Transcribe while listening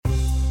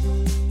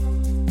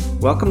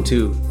Welcome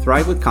to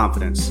Thrive with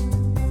Confidence.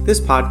 This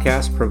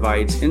podcast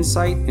provides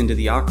insight into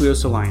the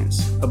Aqueous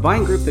Alliance, a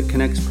buying group that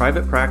connects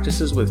private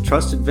practices with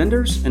trusted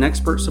vendors and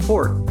expert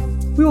support.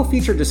 We will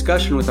feature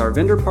discussion with our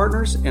vendor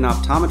partners and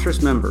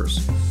optometrist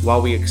members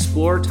while we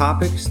explore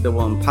topics that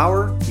will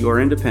empower your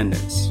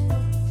independence.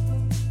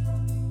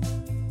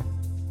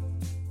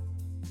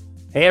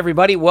 Hey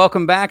everybody,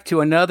 welcome back to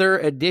another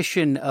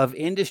edition of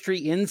Industry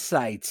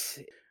Insights.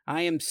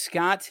 I am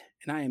Scott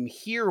and I am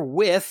here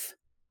with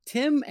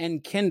Tim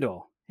and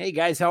Kendall. Hey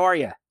guys, how are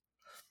you?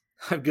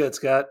 I'm good,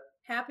 Scott.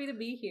 Happy to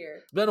be here.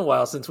 It's been a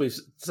while since we've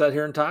sat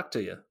here and talked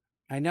to you.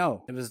 I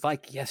know. It was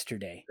like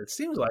yesterday. It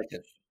seems like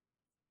it.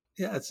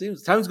 Yeah, it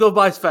seems times go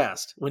by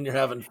fast when you're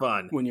having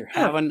fun. When you're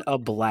having a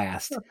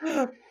blast.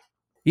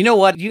 You know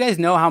what? You guys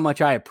know how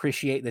much I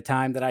appreciate the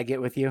time that I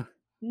get with you?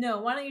 No,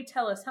 why don't you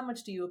tell us, how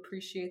much do you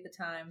appreciate the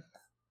time?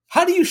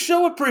 How do you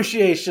show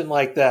appreciation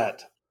like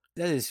that?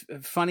 That is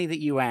funny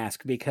that you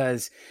ask,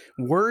 because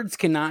words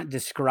cannot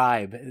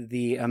describe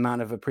the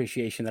amount of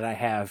appreciation that I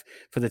have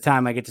for the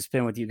time I get to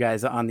spend with you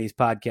guys on these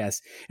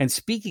podcasts. And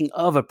speaking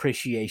of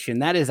appreciation,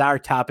 that is our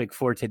topic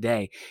for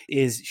today,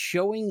 is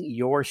showing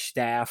your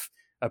staff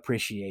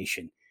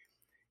appreciation.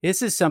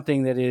 This is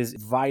something that is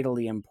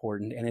vitally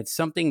important, and it's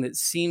something that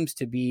seems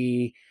to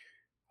be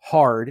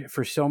hard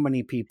for so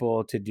many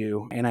people to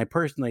do. And I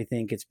personally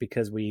think it's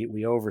because we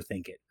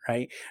overthink it,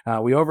 right?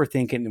 We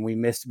overthink it and we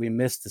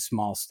miss the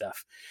small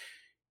stuff.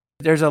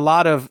 There's a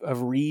lot of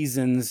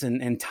reasons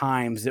and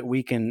times that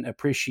we can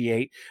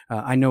appreciate.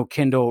 I know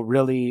Kendall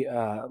really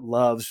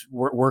loves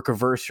work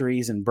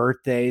anniversaries and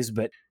birthdays,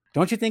 but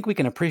don't you think we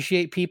can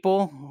appreciate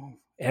people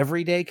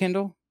every day,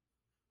 Kendall?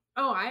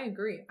 Oh, I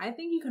agree. I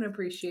think you can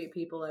appreciate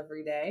people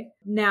every day.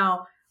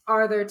 Now,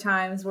 are there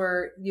times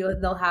where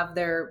they'll have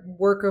their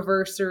work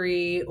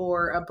anniversary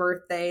or a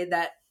birthday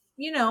that,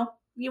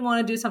 you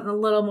want to do something a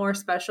little more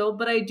special?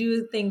 But I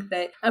do think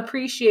that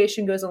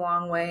appreciation goes a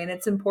long way, and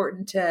it's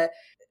important to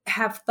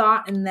have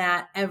thought in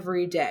that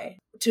every day.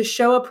 To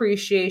show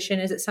appreciation,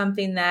 is it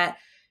something that,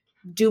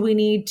 do we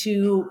need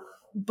to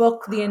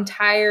book the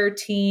entire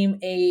team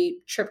a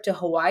trip to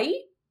Hawaii?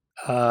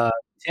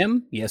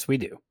 Tim, yes, we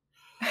do.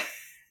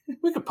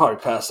 We could probably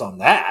pass on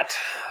that.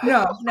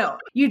 No.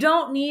 You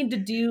don't need to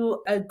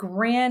do a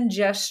grand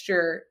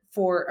gesture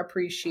for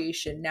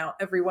appreciation. Now,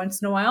 every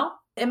once in a while,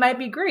 it might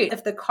be great.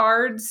 If the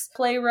cards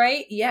play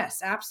right,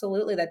 yes,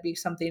 absolutely. That'd be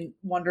something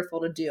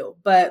wonderful to do.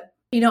 But,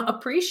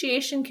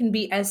 appreciation can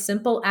be as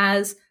simple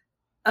as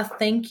a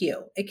thank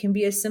you. It can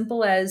be as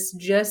simple as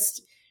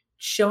just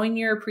showing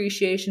your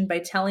appreciation by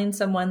telling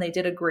someone they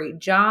did a great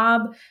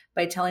job,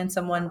 by telling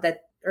someone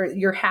that, or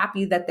you're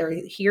happy that they're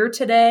here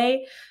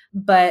today.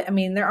 But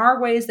there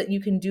are ways that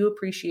you can do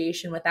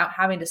appreciation without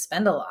having to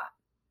spend a lot.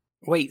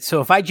 Wait,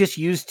 so if I just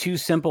use two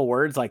simple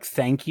words like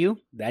thank you,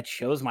 that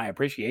shows my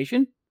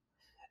appreciation?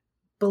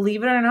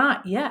 Believe it or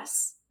not,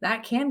 yes,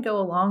 that can go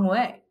a long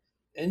way.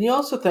 And you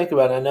also think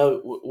about, I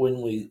know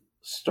when we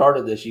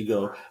started this, you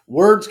go,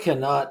 words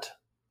cannot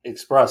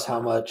express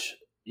how much,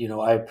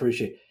 I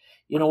appreciate.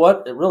 You know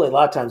what? Really, a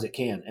lot of times it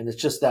can. And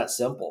it's just that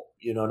simple,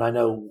 and I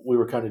know we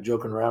were kind of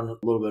joking around a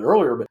little bit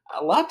earlier, but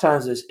a lot of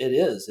times it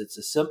is. It's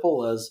as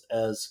simple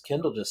as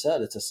Kendall just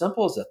said. It's as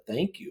simple as a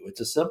thank you. It's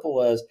as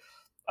simple as,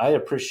 I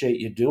appreciate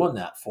you doing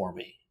that for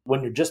me,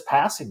 when you're just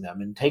passing them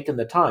and taking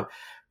the time.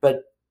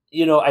 But,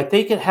 I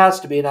think it has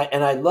to be, and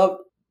I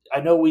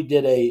know we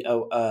did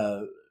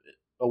a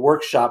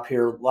workshop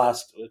here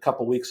a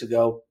couple weeks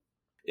ago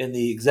in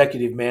the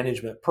executive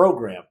management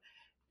program.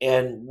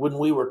 And when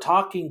we were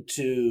talking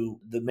to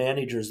the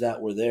managers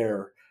that were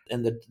there,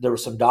 and there were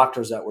some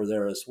doctors that were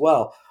there as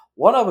well,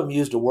 one of them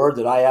used a word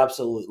that I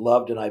absolutely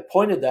loved, and I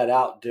pointed that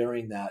out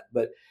during that.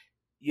 But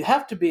you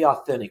have to be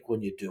authentic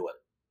when you do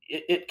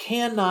it. It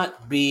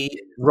cannot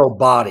be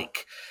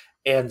robotic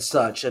and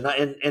such.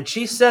 And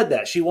she said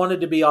that. She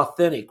wanted to be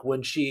authentic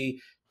when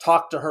she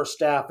talked to her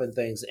staff and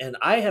things. And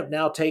I have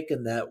now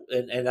taken that,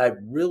 and I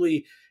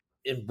really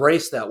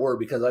embraced that word,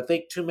 because I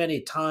think too many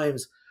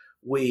times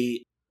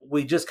we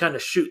just kind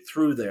of shoot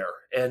through there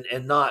and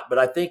not. But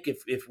I think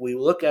if we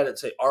look at it and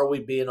say, are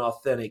we being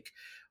authentic?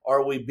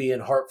 Are we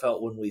being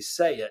heartfelt when we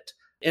say it?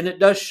 And it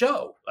does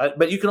show.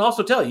 But you can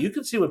also tell, you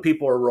can see when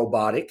people are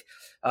robotic.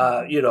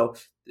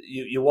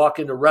 You walk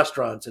into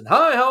restaurants and,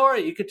 hi, how are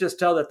you? You could just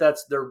tell that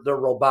they're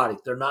robotic.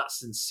 They're not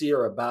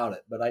sincere about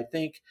it. But I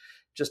think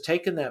just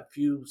taking that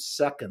few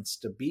seconds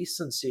to be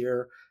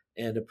sincere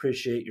and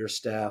appreciate your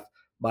staff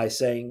by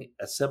saying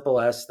as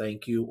simple as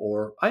thank you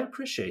or I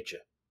appreciate you.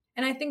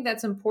 And I think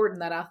that's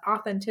important, that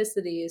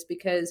authenticity, is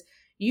because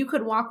you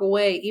could walk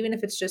away, even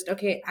if it's just,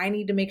 okay, I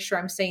need to make sure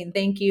I'm saying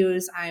thank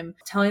yous. I'm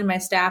telling my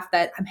staff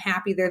that I'm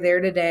happy they're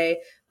there today.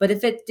 But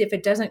if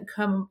it doesn't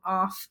come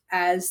off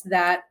as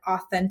that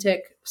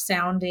authentic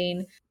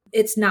sounding,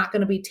 it's not going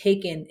to be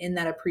taken in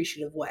that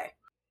appreciative way.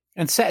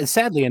 And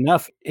sadly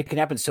enough, it can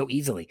happen so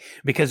easily,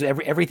 because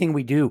everything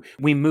we do,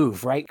 we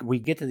move, right? We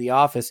get to the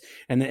office,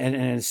 and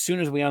as soon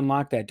as we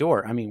unlock that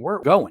door,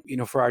 we're going.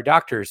 For our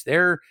doctors,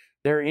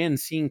 they're in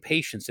seeing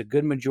patients a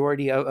good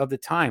majority of the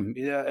time,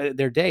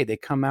 their day. They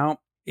come out,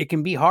 it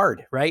can be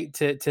hard, right?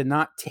 To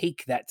not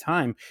take that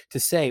time to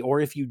say, or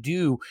if you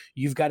do,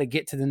 you've got to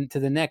get to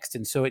the next.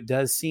 And so it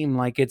does seem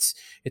like it's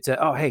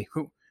oh, hey,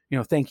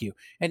 thank you.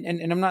 And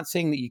I'm not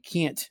saying that you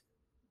can't,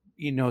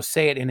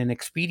 say it in an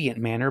expedient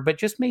manner, but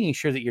just making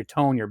sure that your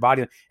tone, your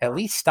body, at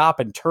least stop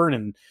and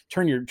turn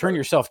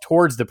yourself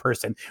towards the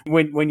person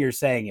when you're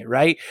saying it,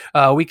 right?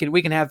 We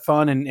can have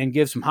fun and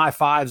give some high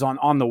fives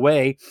on the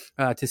way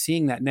to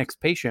seeing that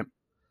next patient,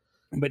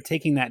 but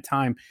taking that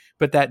time,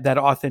 but that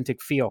authentic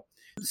feel.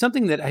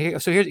 Something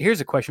that so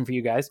here's a question for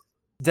you guys.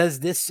 Does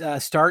this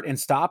start and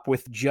stop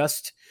with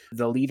just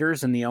the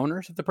leaders and the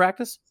owners of the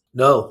practice?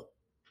 No.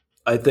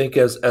 I think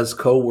as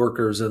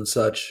coworkers and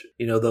such,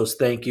 those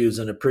thank yous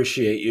and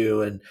appreciate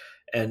you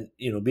and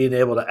being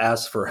able to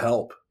ask for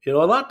help. A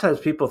lot of times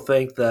people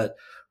think that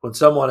when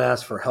someone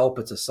asks for help,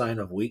 it's a sign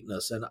of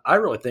weakness. And I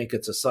really think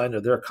it's a sign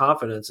of their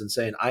confidence in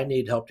saying, I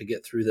need help to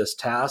get through this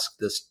task,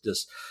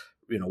 this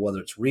whether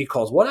it's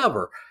recalls,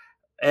 whatever.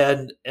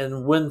 And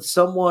when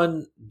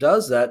someone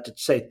does that, to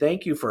say,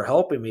 thank you for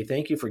helping me,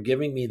 thank you for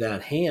giving me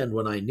that hand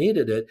when I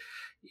needed it,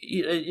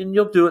 and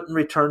you'll do it in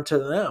return to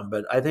them.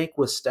 But I think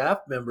with staff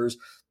members,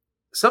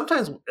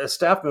 sometimes as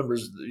staff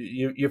members,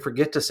 you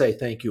forget to say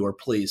thank you or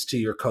please to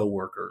your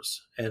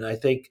coworkers. And I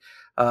think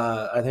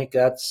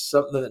that's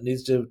something that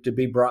needs to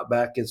be brought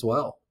back as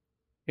well.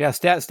 Yeah,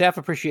 staff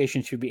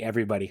appreciation should be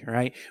everybody,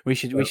 right? We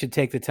should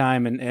take the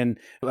time, and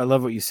I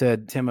love what you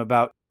said, Tim,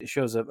 about it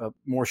shows a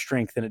more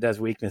strength than it does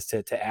weakness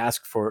to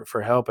ask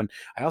for help. And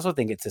I also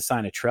think it's a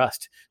sign of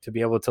trust to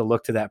be able to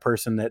look to that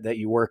person that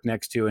you work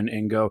next to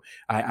and go,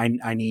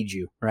 I need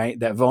you, right?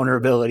 That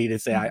vulnerability to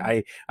say,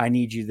 I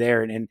need you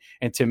there. And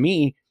to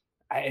me,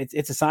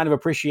 it's a sign of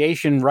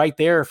appreciation right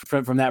there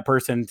from that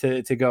person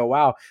to go,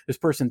 wow, this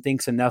person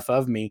thinks enough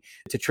of me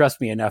to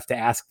trust me enough to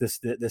ask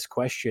this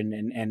question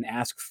and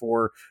ask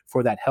for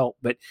that help.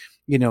 But,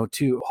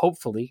 to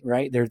hopefully,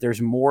 right,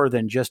 there's more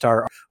than just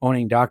our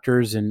owning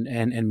doctors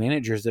and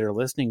managers that are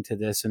listening to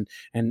this. And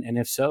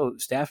if so,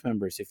 staff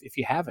members, if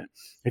you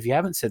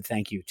haven't said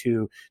thank you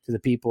to the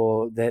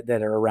people that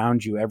are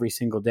around you every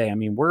single day. I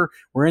mean, we're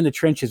in the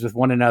trenches with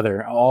one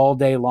another all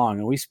day long,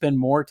 and we spend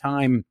more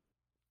time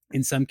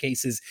in some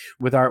cases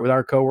with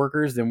our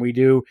coworkers than we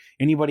do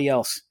anybody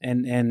else.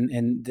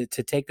 And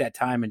to take that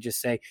time and just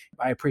say,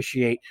 I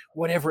appreciate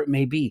whatever it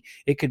may be.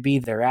 It could be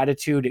their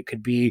attitude. It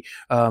could be,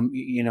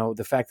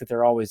 the fact that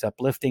they're always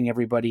uplifting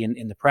everybody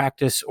in the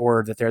practice,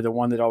 or that they're the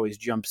one that always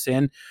jumps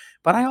in.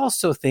 But I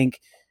also thank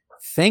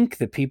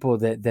the people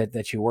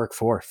that you work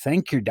for.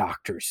 Thank your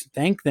doctors.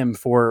 Thank them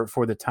for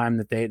the time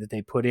that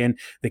they put in,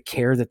 the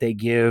care that they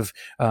give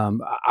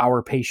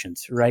our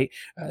patients. Right.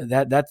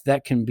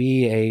 That can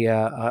be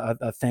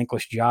a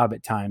thankless job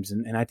at times,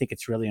 and I think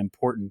it's really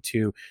important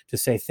to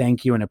say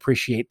thank you and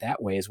appreciate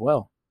that way as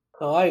well.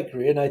 Oh, I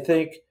agree, and I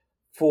think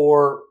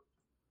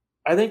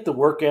the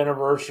work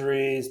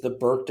anniversaries, the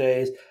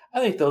birthdays, I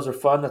think those are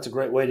fun. That's a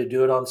great way to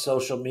do it on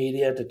social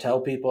media, to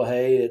tell people,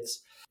 hey,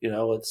 it's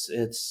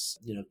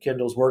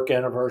Kendall's work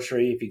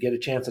anniversary. If you get a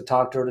chance to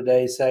talk to her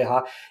today, say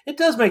hi. It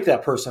does make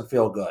that person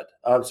feel good.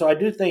 So I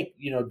do think,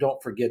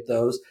 don't forget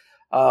those.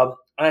 And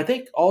I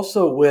think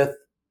also with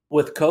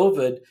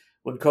COVID,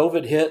 when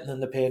COVID hit and then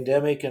the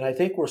pandemic, and I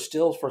think we're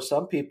still, for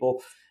some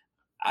people,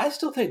 I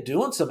still think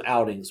doing some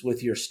outings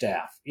with your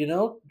staff,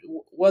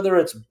 whether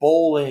it's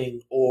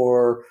bowling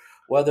or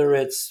whether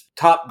it's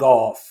Top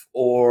Golf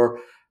or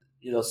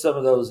some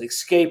of those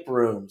escape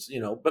rooms,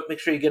 but make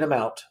sure you get them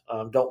out.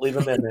 Don't leave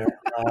them in there.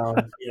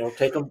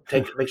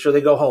 Make sure they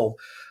go home.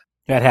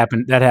 That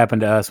happened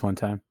to us one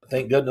time.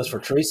 Thank goodness for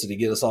Tracy to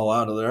get us all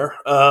out of there.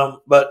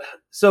 But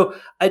so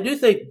I do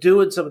think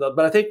doing some of that,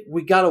 but I think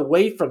we got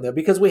away from them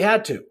because we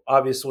had to,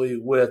 obviously,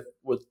 with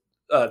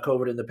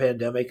COVID and the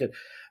pandemic.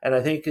 And I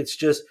think it's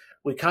just,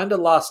 we kind of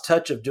lost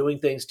touch of doing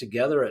things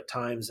together at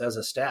times as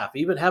a staff,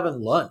 even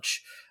having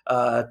lunch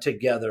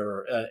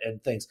together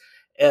and things.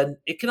 And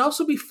it can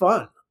also be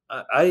fun.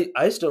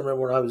 I still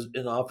remember when I was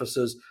in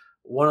offices,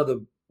 one of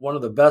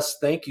the best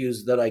thank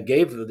yous that I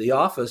gave to the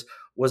office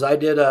was I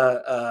did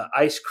a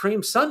ice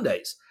cream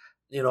sundaes.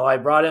 I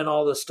brought in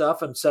all this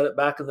stuff and set it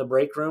back in the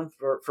break room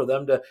for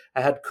them to.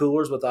 I had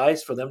coolers with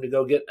ice for them to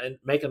go get and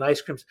make an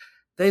ice cream.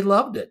 They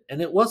loved it,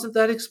 and it wasn't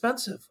that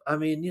expensive. I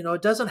mean,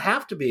 it doesn't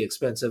have to be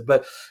expensive,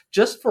 but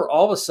just for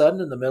all of a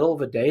sudden in the middle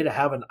of a day to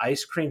have an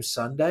ice cream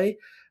sundae,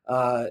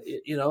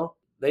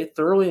 they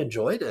thoroughly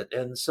enjoyed it.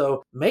 And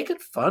so make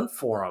it fun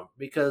for them,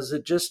 because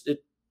it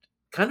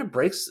kind of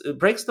breaks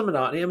the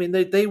monotony. I mean,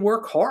 they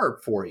work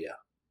hard for you.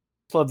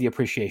 Love the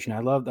appreciation. I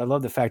love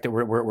the fact that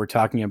we're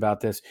talking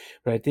about this,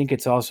 but I think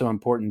it's also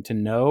important to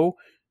know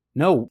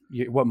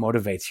what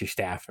motivates your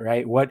staff,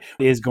 right? What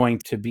is going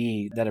to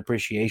be that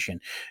appreciation?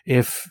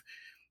 If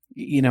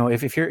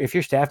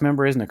your staff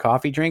member isn't a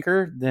coffee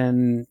drinker,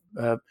 then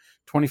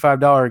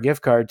 $25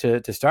 gift card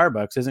to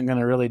Starbucks isn't going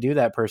to really do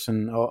that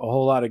person a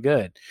whole lot of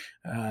good.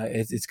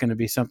 It's going to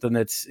be something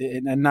that's,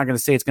 I'm not going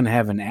to say it's going to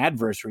have an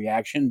adverse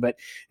reaction, but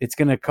it's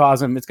going to cause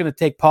them, it's going to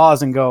take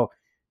pause and go,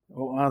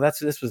 well,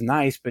 this was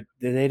nice, but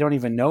they don't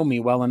even know me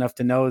well enough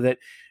to know that,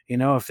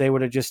 if they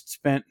would have just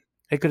spent,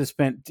 they could have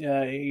spent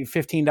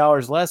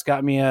 $15 less,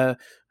 got me an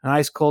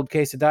ice cold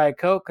case of Diet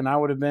Coke, and I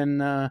would have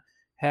been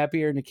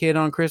happier than a kid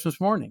on Christmas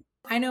morning.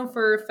 I know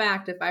for a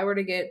fact if I were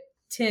to get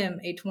Tim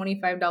a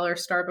 $25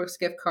 Starbucks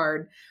gift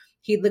card,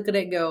 he'd look at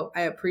it and go,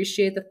 I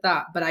appreciate the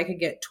thought, but I could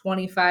get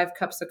 25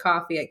 cups of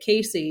coffee at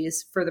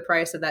Casey's for the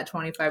price of that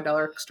 $25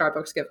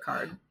 Starbucks gift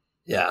card.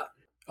 Yeah.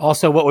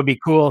 Also, what would be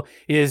cool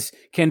is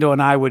Kendall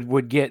and I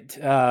would get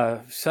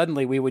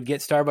suddenly we would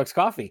get Starbucks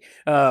coffee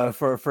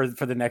for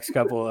the next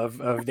couple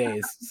of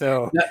days.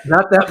 So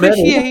not that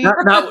many,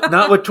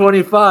 not with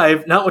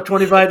 $25, not with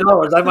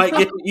 $25. I might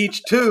get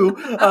each two,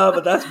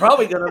 but that's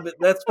probably gonna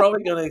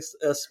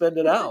spend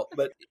it out.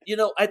 But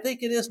I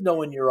think it is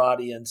knowing your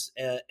audience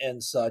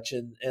and such,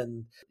 and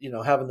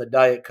having the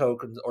Diet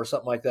Coke or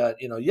something like that.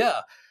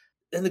 Yeah,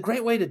 and the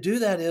great way to do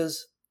that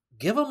is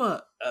give them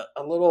a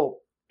little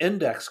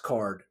index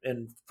card.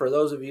 And for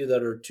those of you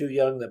that are too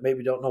young that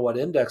maybe don't know what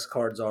index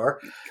cards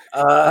are,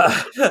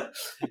 they're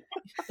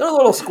a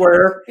little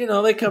square.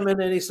 They come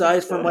in any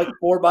size from like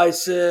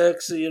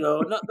 4x6.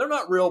 They're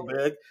not real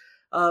big,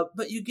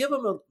 but you give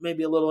them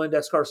maybe a little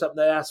index card or something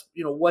that asks,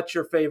 what's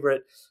your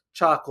favorite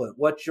chocolate?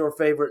 What's your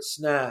favorite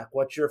snack?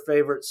 What's your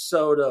favorite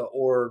soda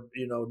or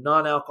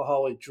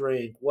non-alcoholic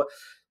drink?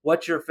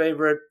 What's your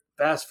favorite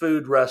fast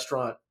food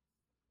restaurant?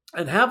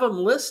 And have them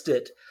list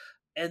it,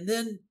 and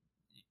then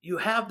you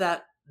have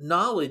that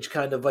knowledge,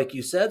 kind of like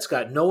you said,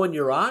 Scott, knowing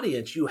your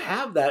audience. You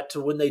have that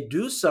to when they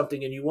do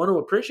something and you want to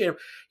appreciate them.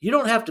 You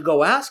don't have to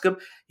go ask them.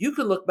 You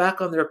can look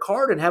back on their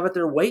card and have it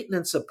there waiting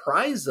and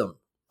surprise them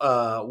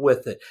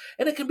with it.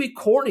 And it can be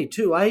corny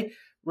too. I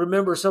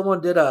remember someone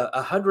did a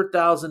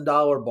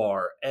 $100,000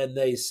 bar, and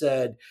they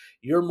said,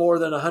 you're worth more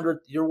than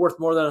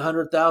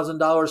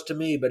 $100,000 to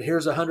me, but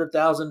here's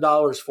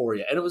 $100,000 for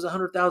you. And it was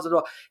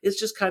 $100,000. It's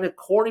just kind of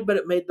corny, but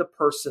it made the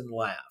person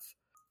laugh.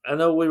 I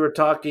know we were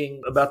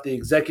talking about the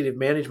executive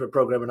management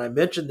program, and I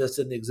mentioned this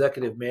in the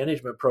executive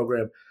management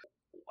program.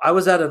 I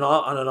was on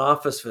an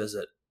office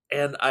visit,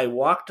 and I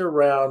walked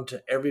around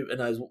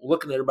and I was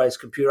looking at everybody's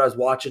computer. I was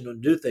watching them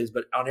do things,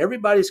 but on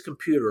everybody's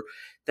computer,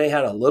 they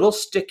had a little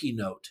sticky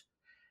note,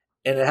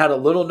 and it had a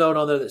little note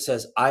on there that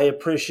says, I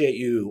appreciate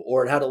you,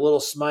 or it had a little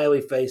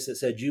smiley face that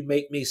said, you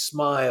make me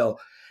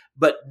smile.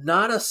 But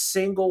not a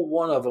single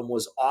one of them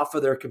was off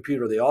of their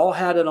computer. They all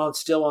had it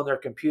still on their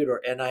computer.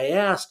 And I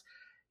asked,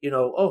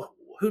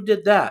 who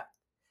did that?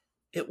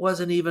 It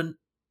wasn't even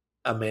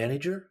a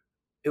manager.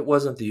 It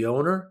wasn't the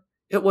owner.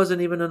 It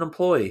wasn't even an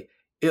employee.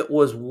 It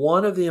was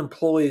one of the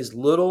employees'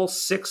 little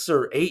 6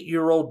 or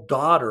 8-year-old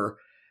daughter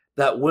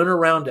that went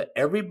around to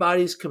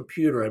everybody's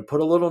computer and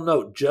put a little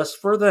note just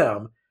for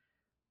them.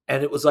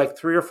 And it was like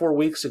 3 or 4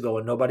 weeks ago,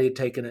 and nobody had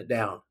taken it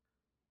down.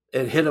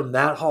 It hit them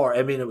that hard.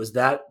 I mean, it was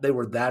they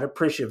were that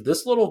appreciative.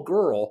 This little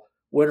girl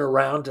went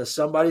around to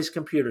somebody's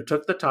computer,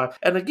 took the time,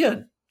 and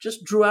again,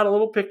 just drew out a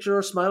little picture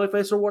or smiley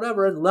face or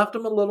whatever and left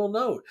them a little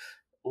note.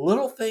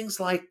 Little things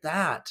like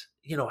that,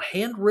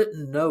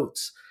 handwritten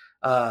notes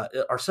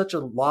are such a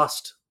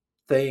lost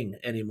thing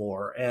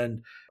anymore.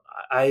 And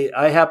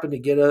I happened to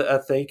get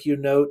a thank you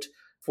note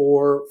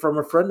from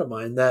a friend of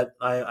mine that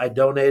I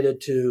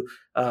donated to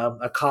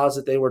a cause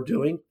that they were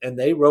doing, and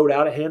they wrote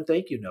out a hand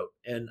thank you note.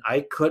 And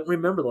I couldn't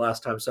remember the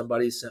last time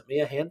somebody sent me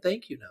a hand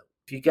thank you note.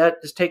 If you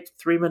just take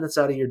 3 minutes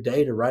out of your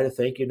day to write a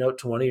thank you note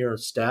to one of your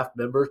staff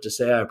members to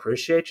say, I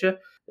appreciate you,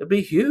 it'd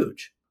be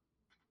huge.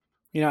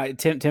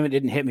 Tim, it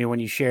didn't hit me when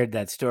you shared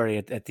that story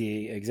at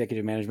the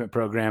executive management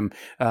program,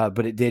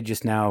 but it did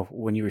just now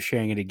when you were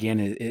sharing it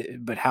again.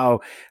 But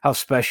how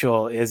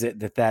special is it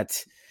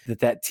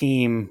that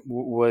team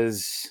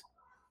was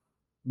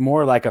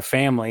more like a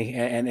family,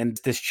 and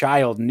this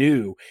child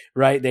knew,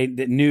 right? They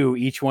knew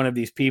each one of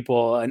these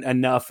people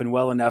enough and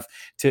well enough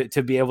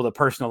to be able to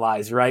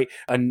personalize, right,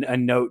 a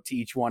note to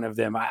each one of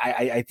them.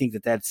 I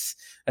think that's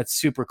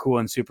super cool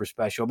and super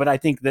special. But I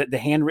think that the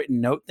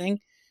handwritten note thing,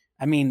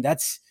 I mean, you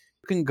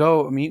can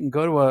go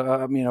to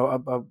a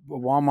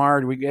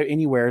Walmart,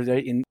 anywhere,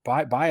 and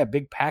buy a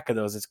big pack of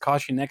those. It's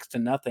cost you next to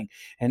nothing,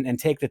 and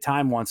take the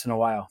time once in a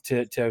while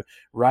to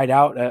write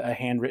out a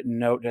handwritten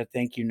note, a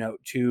thank you note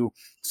to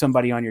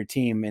somebody on your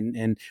team,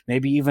 and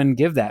maybe even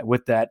give that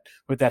with that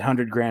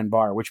 $100,000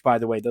 bar, which, by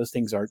the way, those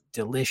things are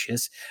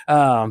delicious.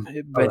 But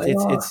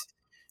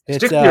it's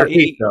stick to your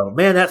teeth, though.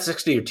 Man, that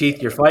sticks to your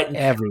teeth. You're fighting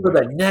everywhere.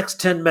 For the next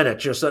 10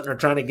 minutes. You're sitting there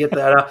trying to get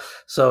that out.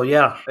 So,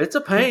 yeah, it's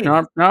a pain.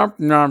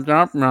 Exactly.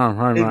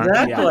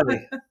 Yeah.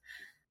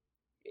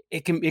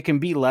 It can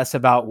be less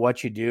about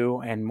what you do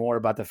and more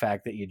about the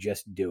fact that you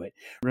just do it.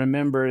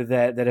 Remember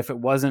that if it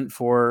wasn't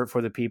for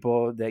the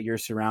people that you're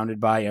surrounded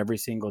by every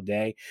single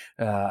day,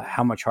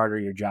 how much harder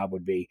your job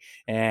would be,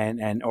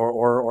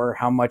 or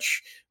how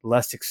much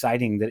less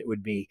exciting that it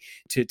would be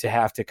to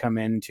have to come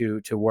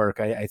into work.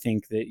 I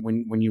think that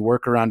when you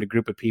work around a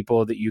group of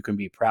people that you can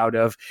be proud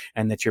of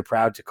and that you're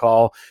proud to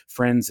call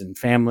friends and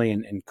family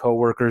and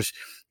coworkers,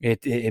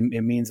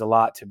 it means a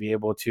lot to be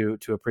able to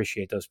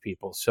appreciate those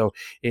people. So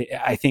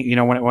I think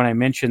think, when I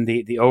mentioned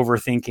the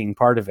overthinking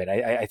part of it,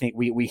 I think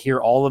we hear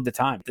all of the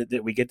time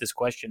that we get this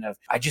question of,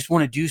 I just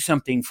want to do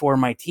something for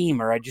my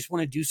team, or I just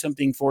want to do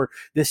something for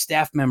this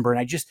staff member, and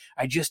I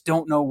just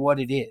don't know what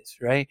it is,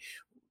 right?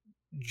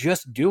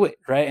 Just do it,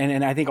 right?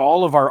 And I think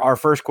all of our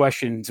first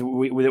questions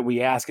that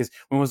we ask is,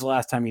 when was the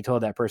last time you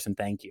told that person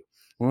thank you?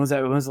 When was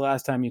the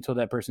last time you told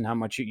that person how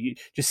much you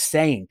just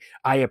saying,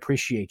 I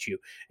appreciate you?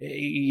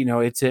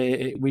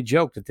 We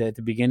joked at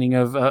the beginning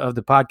of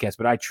the podcast,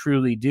 but I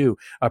truly do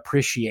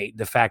appreciate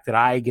the fact that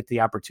I get the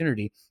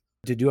opportunity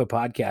to do a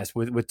podcast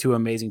with two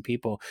amazing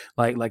people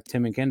like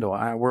Tim and Kendall.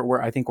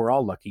 I think we're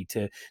all lucky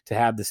to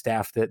have the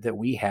staff that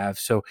we have.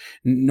 So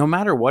no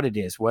matter what it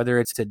is, whether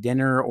it's a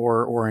dinner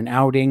or an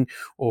outing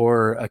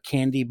or a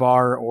candy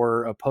bar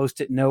or a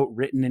Post-it note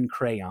written in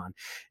crayon,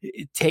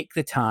 take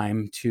the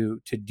time to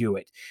do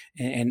it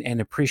and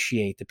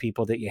appreciate the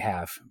people that you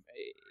have.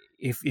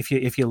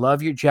 If you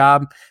love your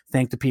job,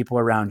 thank the people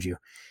around you.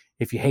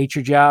 If you hate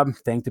your job,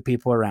 thank the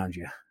people around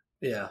you.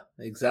 Yeah,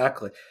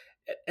 exactly.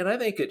 And I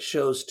think it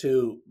shows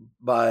too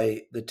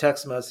by the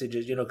text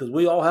messages, because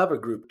we all have a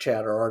group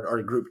chat or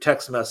our group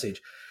text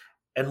message,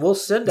 and we'll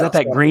send out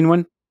that green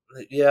one.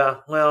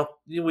 Yeah, well,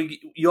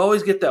 you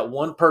always get that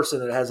one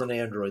person that has an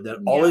Android that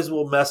always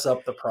will mess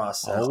up the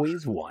process.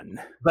 Always one,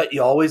 but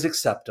you always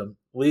accept them.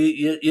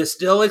 You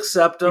still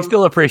accept them. You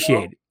still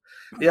appreciate it.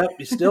 Yep,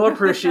 you still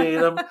appreciate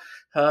them.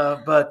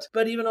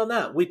 But even on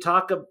that, we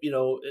talk,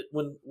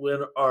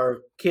 when our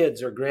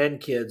kids or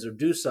grandkids or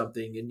do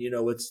something, and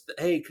it's,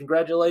 hey,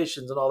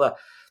 congratulations and all that.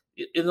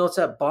 It's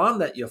that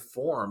bond that you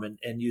form,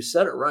 and you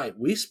said it right.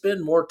 We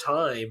spend more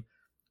time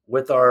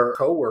with our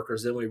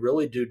coworkers than we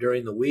really do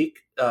during the week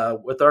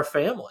with our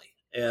family,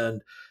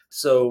 and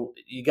so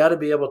you got to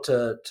be able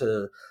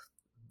to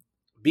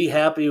be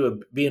happy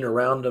with being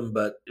around them.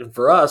 But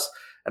for us,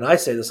 and I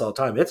say this all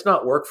the time, it's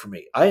not work for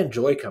me. I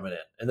enjoy coming in.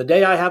 And the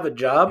day I have a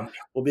job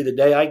will be the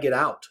day I get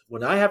out.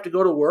 When I have to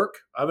go to work,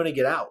 I'm going to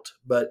get out.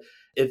 But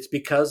it's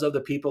because of the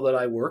people that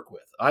I work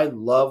with. I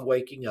love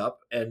waking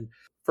up. And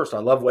first, I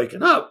love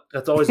waking up.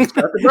 That's always the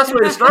best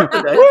way to start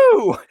the day.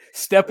 Woo!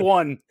 Step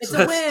one. It's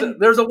a win.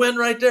 There's a win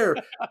right there.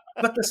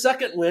 But the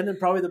second win, and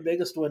probably the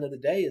biggest win of the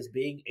day, is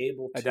being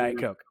able a Diet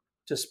Coke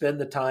to spend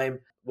the time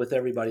with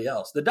everybody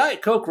else. The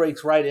Diet Coke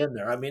rates right in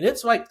there. I mean,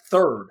 it's like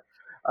third.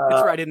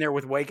 It's right in there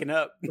with waking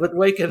up. But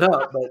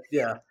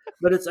yeah.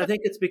 But I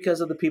think it's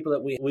because of the people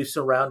that we've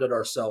surrounded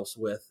ourselves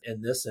with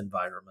in this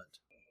environment.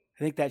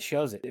 I think that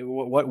shows it.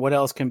 What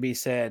else can be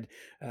said?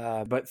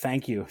 But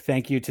thank you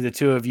to the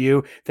two of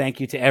you.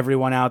 Thank you to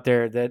everyone out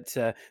there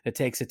that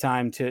takes the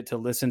time to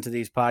listen to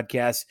these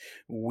podcasts.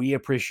 We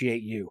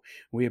appreciate you.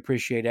 We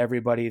appreciate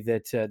everybody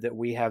that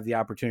we have the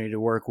opportunity to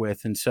work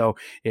with. And so,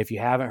 if you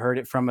haven't heard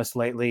it from us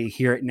lately,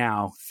 hear it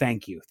now.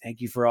 Thank you.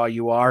 Thank you for all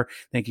you are.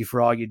 Thank you for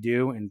all you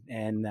do.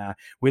 And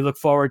we look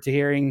forward to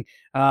hearing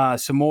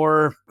some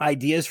more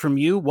ideas from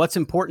you. What's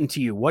important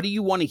to you? What do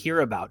you want to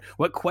hear about?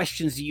 What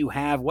questions do you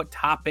have? What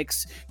topics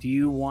do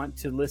you want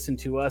to listen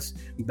to us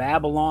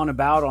babble on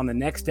about on the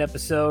next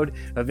episode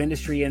of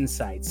Industry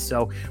Insights?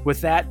 So with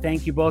that,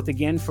 thank you both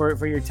again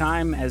for your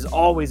time. As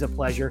always, a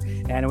pleasure.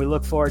 And we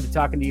look forward to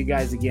talking to you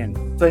guys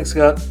again. Thanks,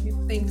 Scott.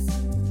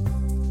 Thanks.